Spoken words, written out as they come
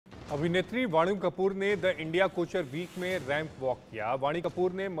अभिनेत्री वाणी कपूर ने the India Kochhar week में रैंप वॉक किया। वाणी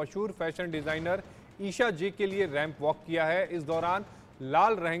कपूर ने मशहूर फैशन डिजाइनर ईशा जे के लिए रैंप वॉक किया है। इस दौरान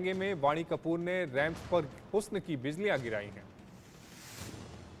लाल लहंगे में वाणी कपूर ने रैंप पर हुस्न की बिजलियां गिराई हैं।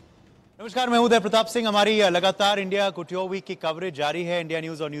 नमस्कार, मैं उदय प्रताप सिंह। हमारी लगातार इंडिया कुट्योर वीक की कवरेज जारी है इंडिया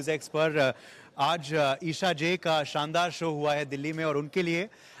न्यूज और न्यूज एक्स पर। आज ईशा जे का शानदार शो हुआ है दिल्ली में और उनके लिए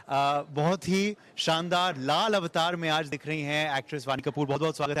बहुत ही शानदार लाल अवतार में आज दिख रही हैं एक्ट्रेस वानी कपूर। बहुत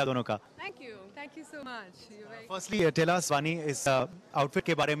बहुत स्वागत है दोनों का। Thank you so much. Firstly tell us वानी इस आउटफिट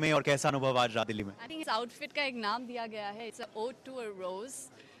के बारे में और कैसा अनुभव आज रहा दिल्ली में। आई थिंक इस आउटफिट का एक नाम दिया गया है, it's a odd to a rose.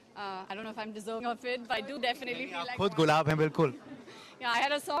 I don't know if I am deserving of it, but I do definitely feel like खुद गुलाब हैं बिल्कुल। Yeah, I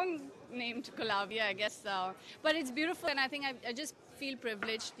had a song named Gulabi, I guess. But it's beautiful, and I think I just feel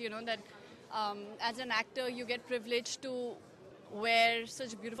privileged, you know, that as an actor you get privileged to wear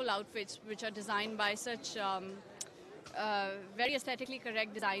such beautiful outfits which are designed by such very aesthetically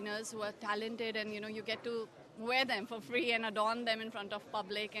correct designers who are talented, and you know, you get to wear them for free and adorn them in front of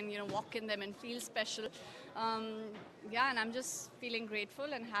public and, you know, walk in them and feel special. Yeah, and I'm just feeling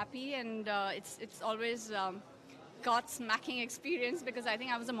grateful and happy, and it's always got smacking experience because I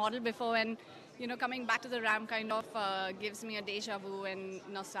think I was a model before, and you know, coming back to the ramp kind of gives me a deja vu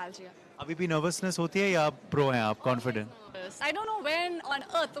and nostalgia. अभी भी nervousness होती है या आप pro हैं आप, confident? I don't know when on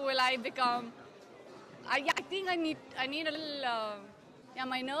earth will I become. I think I need a little. Yeah,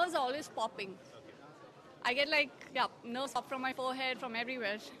 my nerves are always popping. I get like nerves pop from my forehead, from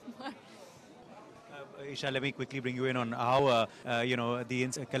everywhere. Isha, let me quickly bring you in on how you know the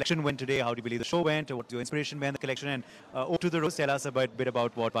collection went today. How do you believe the show went? What's your inspiration behind the collection? And Ode to the Rose, tell us a bit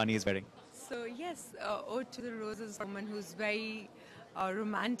about what Vaani is wearing. So yes, Ode to the Rose is a woman who's very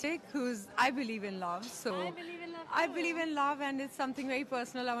romantic, I believe in love. So I believe in love, and it's something very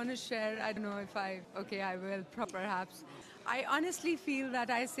personal I want to share. I don't know if I will perhaps. I honestly feel that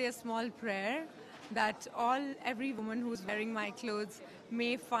I say a small prayer that every woman who's wearing my clothes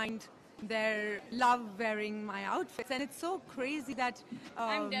may find their love wearing my outfits, and it's so crazy that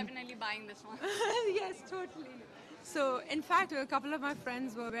I'm definitely buying this one. Yes, totally. So in fact, a couple of my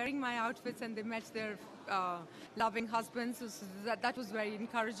friends were wearing my outfits and they met their loving husbands, so that was very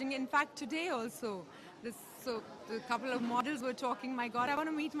encouraging. In fact, today also a couple of models were talking, my god, I want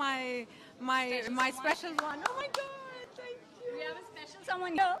to meet my special one. Oh my god, thank you. We have a special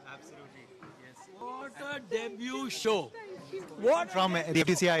someone here. Absolutely, yes. What a debut show. What from the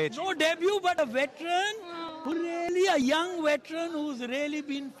FTCIH? No debut, but a veteran, a young veteran who's really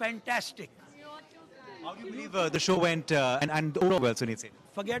been fantastic. How do you believe the show went and overall well, Sunit said?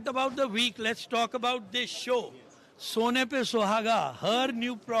 Forget about the week, let's talk about this show. Sone Pe Suhaga, her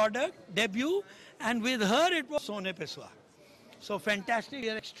new product, debut, and with her it was Sone Pe Suhaga. So fantastic, we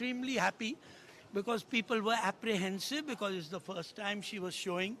are extremely happy because people were apprehensive because it's the first time she was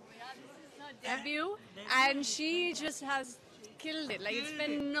showing. Debut, and she just has killed it. Like it's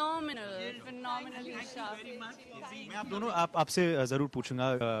phenomenal, phenomenally sharp. मैं आप दोनों आपसे जरूर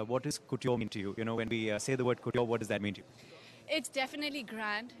पूछूंगा what does couture mean to you? You know, when we say the word couture, what does that mean to you? It's definitely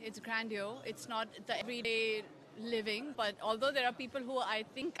grand. It's grandeur. It's not the everyday living, but although there are people who I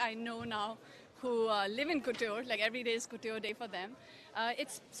think I know now who live in couture, like every day is couture day for them,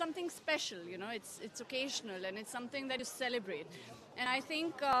 it's something special. You know, it's occasional and it's something that you celebrate. And I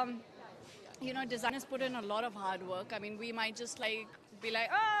think. You know, designers put in a lot of hard work. I mean, we might just be like,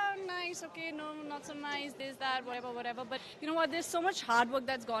 oh, nice, okay, no, not so nice, this, that, whatever. But you know what? There's so much hard work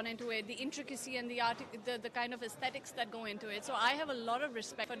that's gone into it, the intricacy and the kind of aesthetics that go into it. So I have a lot of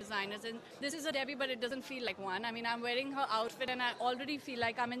respect for designers. And this is a debut, but it doesn't feel like one. I mean, I'm wearing her outfit and I already feel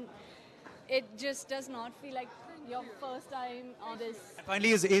like I'm in. It just does not feel like your first time on this.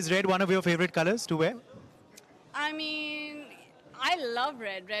 Finally, is red one of your favorite colors to wear? I mean, I love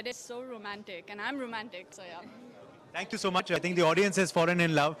red. Red is so romantic, and I'm romantic, so yeah. Thank you so much. I think the audience has fallen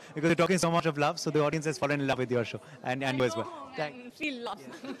in love because you're talking so much of love. So the audience has fallen in love with your show and you as well. Feel love.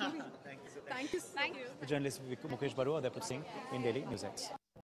 Thank you. Thank you. Journalist Mukesh Barua, Uday Singh in Delhi News X.